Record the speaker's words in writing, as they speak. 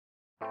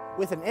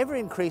With an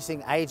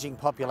ever-increasing ageing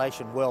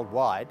population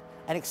worldwide,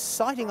 an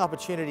exciting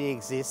opportunity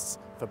exists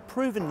for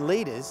proven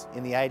leaders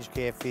in the aged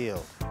care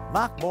field.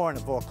 Markmoran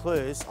of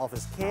Vaucluse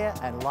offers care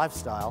and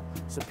lifestyle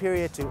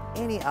superior to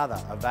any other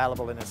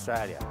available in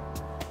Australia.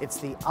 It's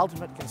the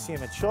ultimate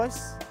consumer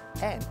choice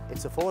and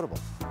it's affordable.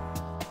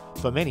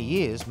 For many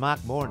years,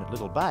 Markmoran at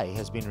Little Bay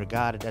has been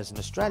regarded as an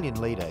Australian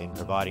leader in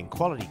providing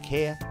quality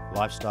care,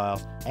 lifestyle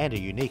and a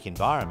unique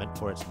environment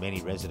for its many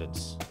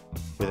residents.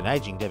 With an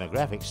ageing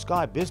demographic,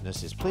 Sky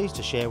Business is pleased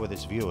to share with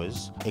its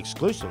viewers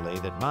exclusively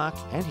that Mark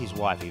and his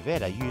wife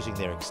Yvette are using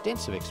their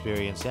extensive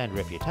experience and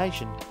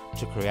reputation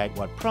to create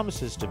what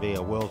promises to be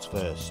a world's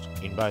first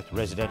in both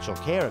residential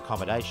care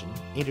accommodation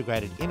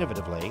integrated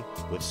innovatively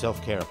with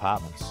self-care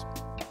apartments.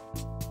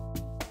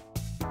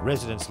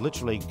 Residents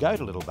literally go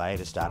to Little Bay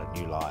to start a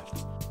new life.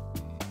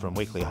 From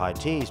weekly high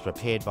teas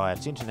prepared by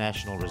its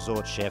international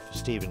resort chef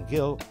Stephen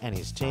Gill and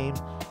his team,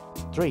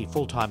 3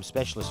 full-time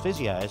specialist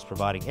physios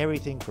providing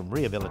everything from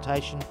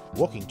rehabilitation,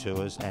 walking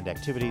tours and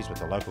activities with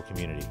the local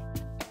community.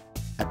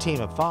 A team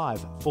of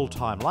 5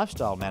 full-time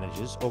lifestyle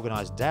managers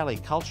organise daily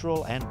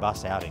cultural and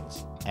bus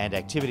outings and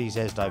activities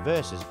as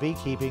diverse as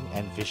beekeeping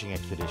and fishing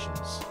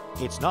expeditions.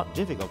 It's not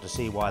difficult to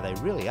see why they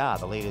really are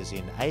the leaders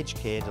in aged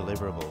care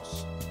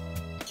deliverables.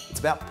 It's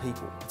about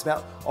people. It's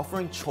about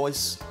offering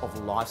choice of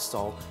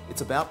lifestyle.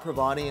 It's about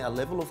providing a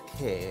level of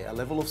care, a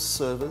level of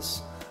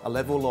service, a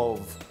level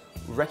of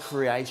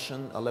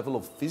recreation, a level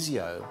of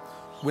physio.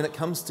 When it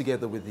comes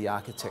together with the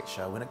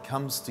architecture, when it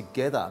comes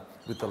together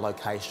with the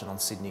location on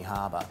Sydney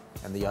Harbour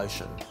and the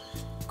ocean,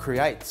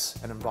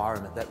 creates an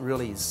environment that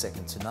really is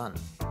second to none.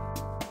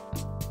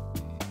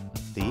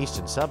 The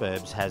eastern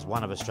suburbs has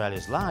one of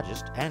Australia's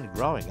largest and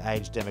growing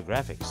age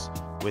demographics,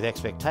 with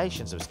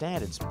expectations of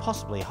standards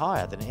possibly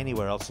higher than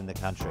anywhere else in the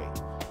country.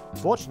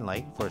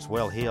 Fortunately for its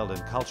well-heeled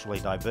and culturally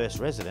diverse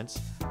residents,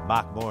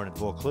 Markmoran at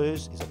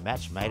Vaucluse is a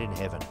match made in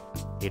heaven.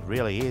 It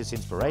really is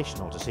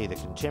inspirational to see the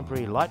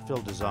contemporary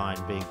light-filled design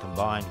being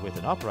combined with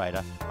an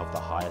operator of the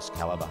highest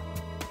calibre.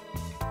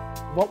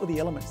 What were the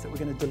elements that were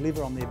going to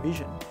deliver on their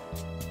vision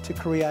to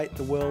create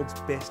the world's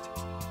best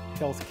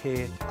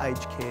healthcare,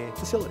 aged care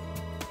facility?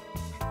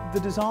 The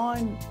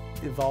design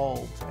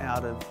evolved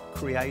out of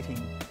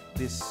creating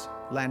this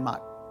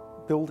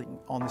landmark building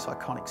on this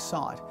iconic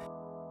site.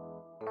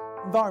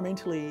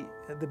 Environmentally,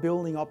 the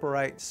building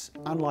operates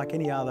unlike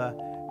any other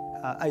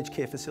aged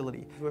care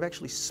facility. We've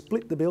actually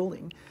split the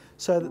building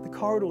so that the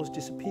corridors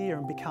disappear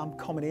and become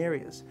common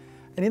areas.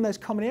 And in those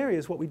common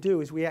areas, what we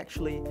do is we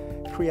actually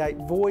create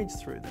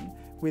voids through them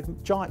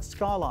with giant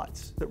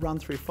skylights that run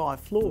through 5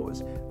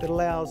 floors that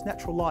allows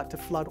natural light to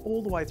flood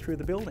all the way through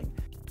the building.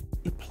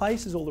 It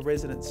places all the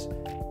residents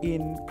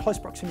in close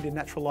proximity to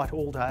natural light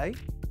all day,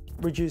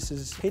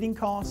 reduces heating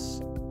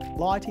costs,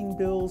 lighting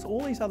bills,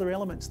 all these other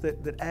elements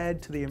that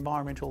add to the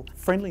environmental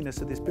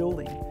friendliness of this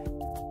building.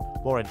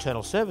 More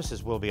internal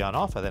services will be on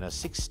offer than a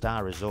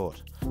 6-star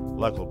resort.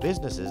 Local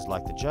businesses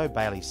like the Joe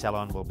Bailey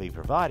Salon will be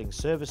providing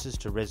services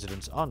to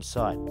residents on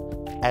site,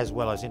 as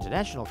well as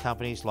international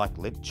companies like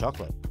Lindt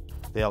Chocolate.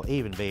 There'll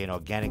even be an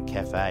organic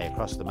cafe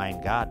across the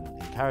main garden,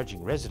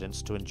 encouraging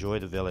residents to enjoy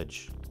the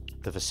village.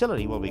 The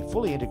facility will be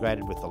fully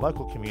integrated with the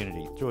local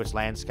community through its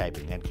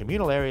landscaping and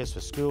communal areas for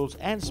schools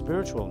and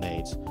spiritual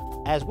needs,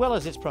 as well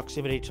as its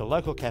proximity to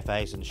local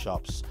cafes and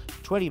shops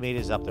 20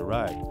 metres up the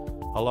road,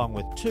 along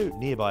with 2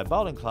 nearby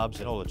bowling clubs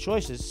and all the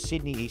choices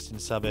Sydney Eastern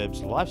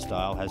Suburbs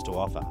lifestyle has to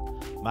offer.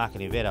 Mark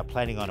and Yvette are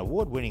planning on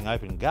award-winning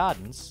open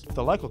gardens for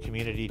the local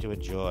community to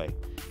enjoy.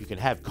 You can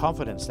have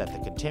confidence that the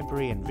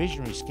contemporary and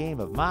visionary scheme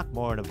of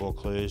Markmoran of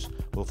Vaucluse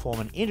will form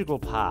an integral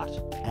part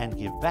and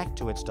give back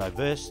to its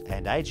diverse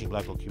and ageing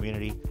local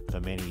community for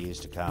many years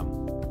to come.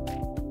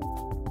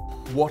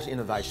 What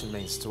innovation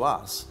means to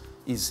us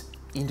is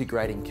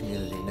integrating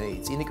community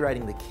needs,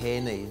 integrating the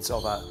care needs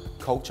of a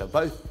culture,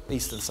 both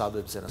eastern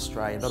suburbs and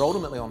Australian, but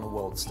ultimately on the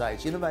world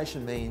stage.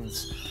 Innovation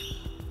means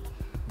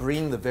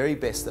bringing the very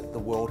best that the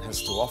world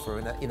has to offer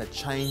in a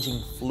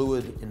changing,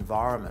 fluid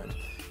environment,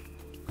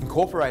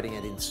 incorporating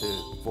it into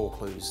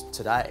Vaucluse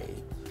today,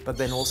 but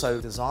then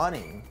also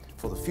designing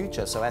for the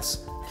future. So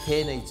as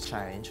care needs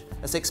change,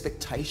 as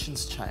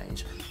expectations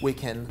change, we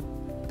can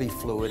be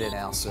fluid in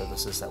our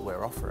services that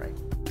we're offering.